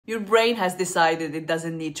Your brain has decided it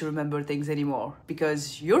doesn't need to remember things anymore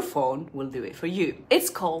because your phone will do it for you. It's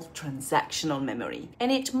called transactional memory,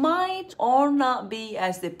 and it might or not be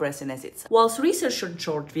as depressing as it sounds. Whilst researching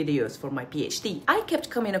short videos for my PhD, I kept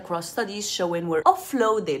coming across studies showing we're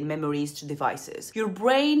offloading memories to devices. Your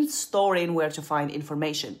brain storing where to find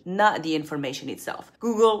information, not the information itself.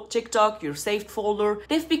 Google, TikTok, your saved folder,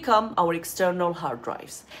 they've become our external hard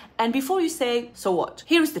drives. And before you say, so what?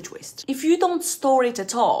 Here's the twist. If you don't store it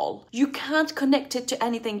at all, you can't connect it to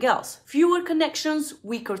anything else. Fewer connections,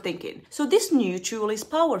 weaker thinking. So this new tool is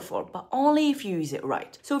powerful, but only if you use it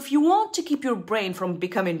right. So if you want to keep your brain from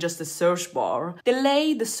becoming just a search bar,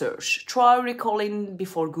 delay the search. Try recalling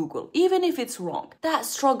before Google, even if it's wrong. That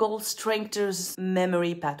struggle strengthens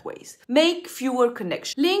memory pathways. Make fewer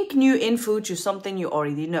connections. Link new info to something you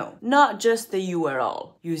already know, not just the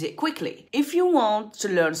URL. Use it quickly. If you want to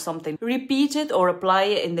learn something, repeat it or apply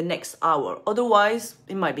it in the next hour. Otherwise,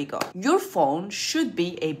 it might be gone. Your phone should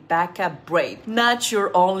be a backup brain, not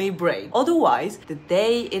your only brain. Otherwise, the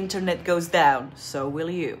day internet goes down, so will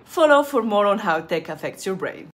you. Follow for more on how tech affects your brain.